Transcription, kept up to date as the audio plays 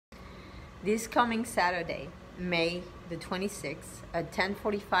This coming Saturday, May the 26th at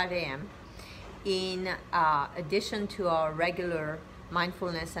 10:45 a.m., in addition to our regular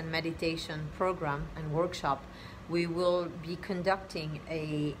mindfulness and meditation program and workshop, we will be conducting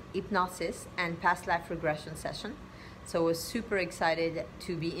a hypnosis and past life regression session. So we're super excited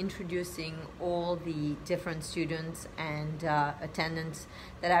to be introducing all the different students and attendants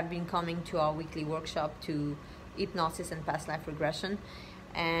that have been coming to our weekly workshop to hypnosis and past life regression.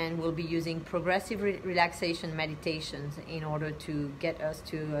 And we'll be using progressive relaxation meditations in order to get us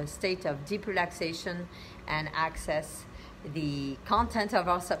to a state of deep relaxation and access the content of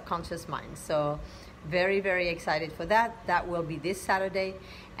our subconscious mind. So very, very excited for that. That will be this Saturday,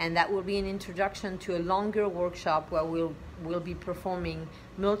 and that will be an introduction to a longer workshop where we'll be performing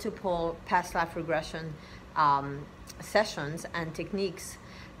multiple past life regression sessions and techniques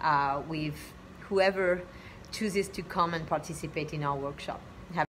with whoever chooses to come and participate in our workshop.